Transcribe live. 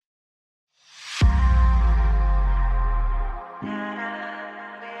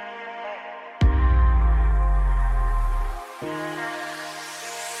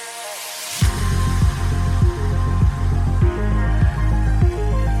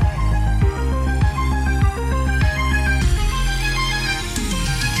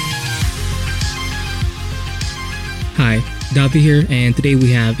Davi here, and today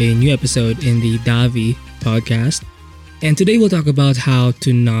we have a new episode in the Davi podcast. And today we'll talk about how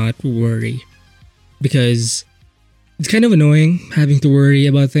to not worry. Because it's kind of annoying having to worry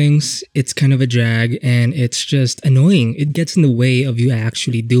about things. It's kind of a drag, and it's just annoying. It gets in the way of you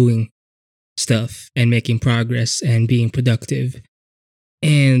actually doing stuff and making progress and being productive.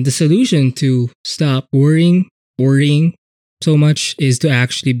 And the solution to stop worrying so much is to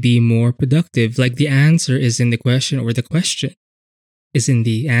actually be more productive. Like the answer is in the question, or the question is in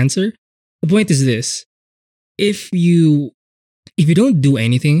the answer. The point is this. If you don't do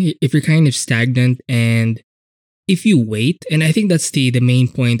anything, if you're kind of stagnant, and if you wait, and I think that's the main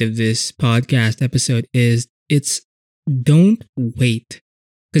point of this podcast episode is it's don't wait.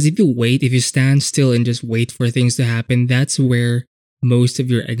 Because if you stand still and just wait for things to happen, that's where most of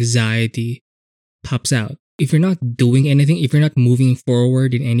your anxiety pops out. If you're not doing anything, if you're not moving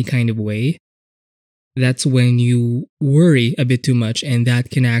forward in any kind of way, that's when you worry a bit too much, and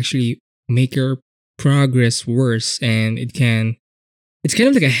that can actually make your progress worse. And it's kind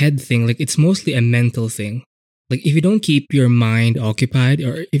of like a head thing. Like it's mostly a mental thing. Like if you don't keep your mind occupied,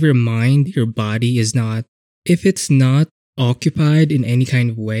 or if your body if it's not occupied in any kind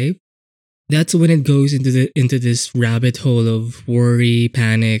of way, that's when it goes into this rabbit hole of worry,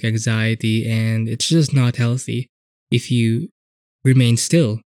 panic, anxiety, and it's just not healthy if you remain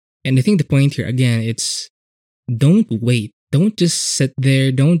still. And I think the point here, again, it's don't wait. Don't just sit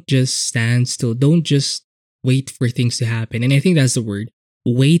there. Don't just stand still. Don't just wait for things to happen. And I think that's the word.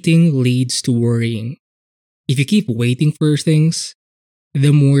 Waiting leads to worrying. If you keep waiting for things,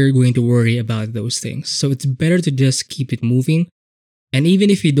 the more you're going to worry about those things. So it's better to just keep it moving. And even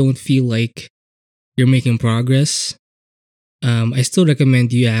if you don't feel like you're making progress, I still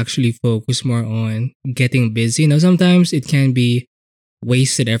recommend you actually focus more on getting busy. Now, sometimes it can be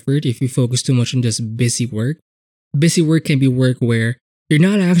wasted effort if you focus too much on just busy work. Busy work can be work where you're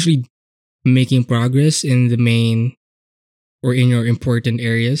not actually making progress in the main or in your important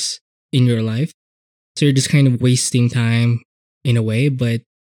areas in your life. So you're just kind of wasting time in a way, but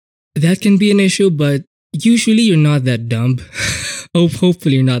that can be an issue. But usually you're not that dumb.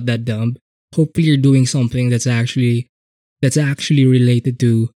 Hopefully you're not that dumb. Hopefully you're doing something that's actually related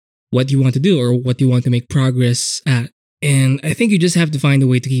to what you want to do or what you want to make progress at. And I think you just have to find a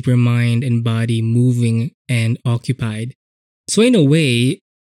way to keep your mind and body moving and occupied. So in a way,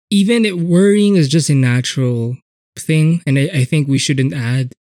 even worrying is just a natural thing. And I think we shouldn't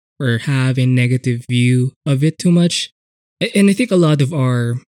add or have a negative view of it too much. And I think a lot of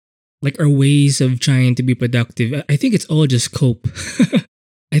our ways of trying to be productive, I think it's all just cope.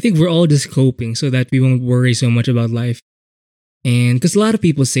 I think we're all just coping so that we won't worry so much about life. And because a lot of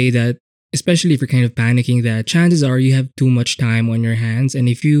people say that, especially if you're kind of panicking, that chances are you have too much time on your hands. And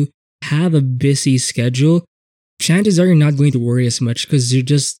if you have a busy schedule, chances are you're not going to worry as much because you're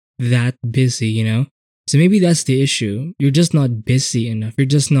just that busy, you know? So maybe that's the issue. You're just not busy enough. You're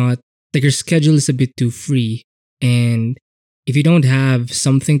just not, like your schedule is a bit too free. And if you don't have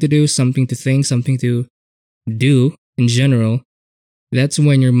something to do, something to think, something to do in general, that's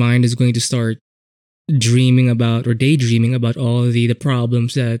when your mind is going to start dreaming about or daydreaming about all the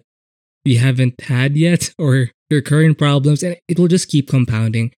problems that you haven't had yet or your current problems. And it will just keep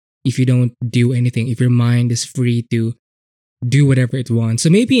compounding if you don't do anything, if your mind is free to do whatever it wants.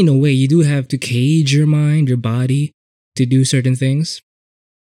 So maybe in a way, you do have to cage your mind, your body to do certain things.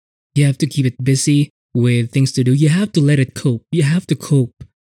 You have to keep it busy with things to do. You have to let it cope. You have to cope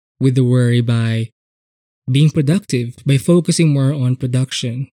with the worry by being productive, by focusing more on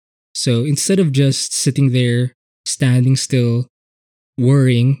production. So instead of just sitting there, standing still,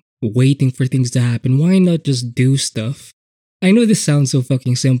 worrying, waiting for things to happen, why not just do stuff? I know this sounds so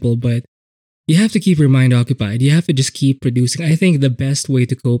fucking simple, but you have to keep your mind occupied. You have to just keep producing. I think the best way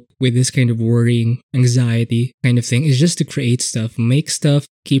to cope with this kind of worrying, anxiety kind of thing is just to create stuff, make stuff,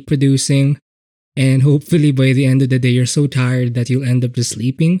 keep producing. And hopefully by the end of the day, you're so tired that you'll end up just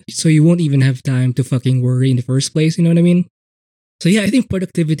sleeping. So you won't even have time to fucking worry in the first place. You know what I mean? So yeah, I think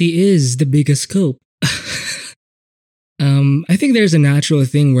productivity is the biggest scope. I think there's a natural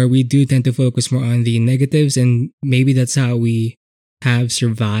thing where we do tend to focus more on the negatives, and maybe that's how we have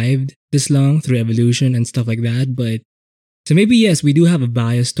survived this long through evolution and stuff like that. But so maybe yes, we do have a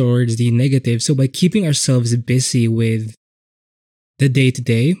bias towards the negative. So by keeping ourselves busy with the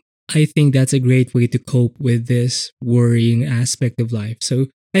day-to-day, I think that's a great way to cope with this worrying aspect of life. So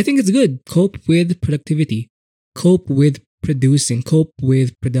I think it's good. Cope with productivity. Cope with producing. Cope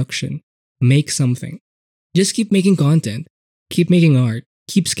with production. Make something. Just keep making content. Keep making art.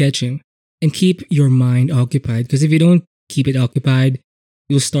 Keep sketching. And keep your mind occupied. Because if you don't keep it occupied,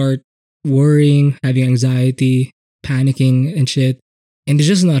 you'll start worrying, having anxiety, panicking and shit. And it's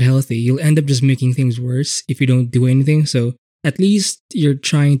just not healthy. You'll end up just making things worse if you don't do anything. So at least you're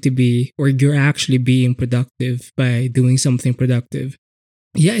trying to be, or you're actually being productive by doing something productive.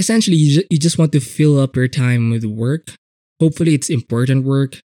 Yeah, essentially, you just want to fill up your time with work. Hopefully, it's important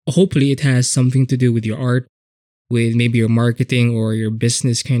work. Hopefully, it has something to do with your art, with maybe your marketing or your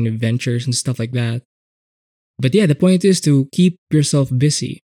business kind of ventures and stuff like that. But yeah, the point is to keep yourself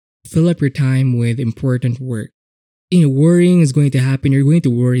busy. Fill up your time with important work. Worrying is going to happen. You're going to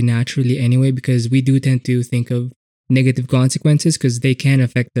worry naturally anyway because we do tend to think of negative consequences because they can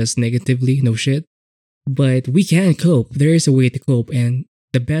affect us negatively, no shit. But we can cope. There is a way to cope, and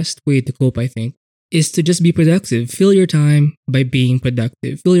the best way to cope, I think, is to just be productive. Fill your time by being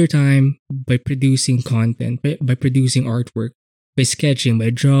productive. Fill your time by producing content, by producing artwork, by sketching, by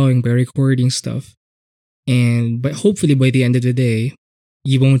drawing, by recording stuff. And but hopefully by the end of the day,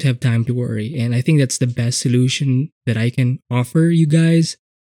 you won't have time to worry. And I think that's the best solution that I can offer you guys.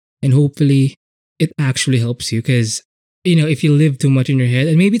 And hopefully it actually helps you because, if you live too much in your head,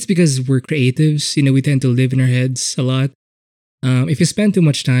 and maybe it's because we're creatives, we tend to live in our heads a lot. If you spend too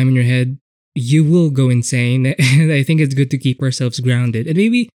much time in your head, you will go insane. And I think it's good to keep ourselves grounded. And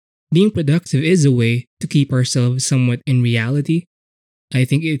maybe being productive is a way to keep ourselves somewhat in reality. I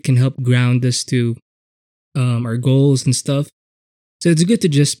think it can help ground us to our goals and stuff. So it's good to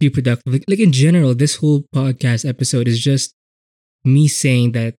just be productive. Like in general, this whole podcast episode is just me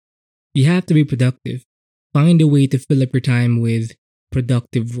saying that you have to be productive. Find a way to fill up your time with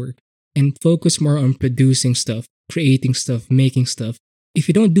productive work and focus more on producing stuff, creating stuff, making stuff. If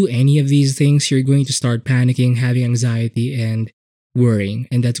you don't do any of these things, you're going to start panicking, having anxiety, and worrying.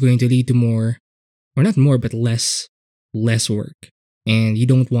 And that's going to lead to more, or not more, but less work. And you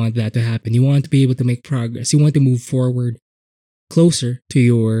don't want that to happen. You want to be able to make progress. You want to move forward closer to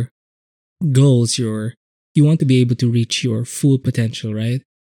your goals. You want to be able to reach your full potential, right?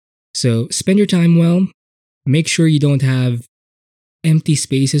 So spend your time well. Make sure you don't have empty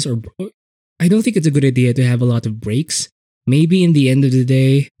spaces, or I don't think it's a good idea to have a lot of breaks. Maybe in the end of the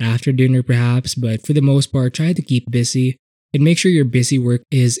day, after dinner perhaps, but for the most part, try to keep busy and make sure your busy work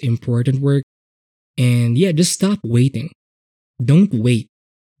is important work. And yeah, just stop waiting. Don't wait.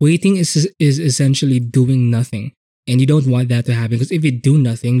 Waiting is essentially doing nothing. And you don't want that to happen because if you do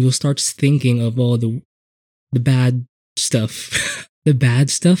nothing, you'll start thinking of all the bad stuff. The bad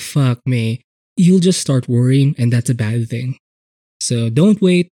stuff, fuck me. You'll just start worrying, and that's a bad thing. So don't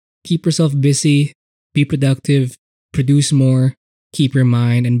wait. Keep yourself busy. Be productive. Produce more. Keep your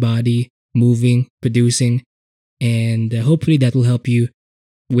mind and body moving, producing. And hopefully that will help you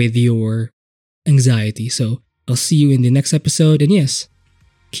with your anxiety. So I'll see you in the next episode. And yes,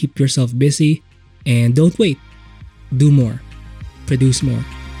 keep yourself busy and don't wait. Do more. Produce more.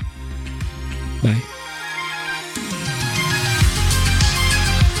 Bye.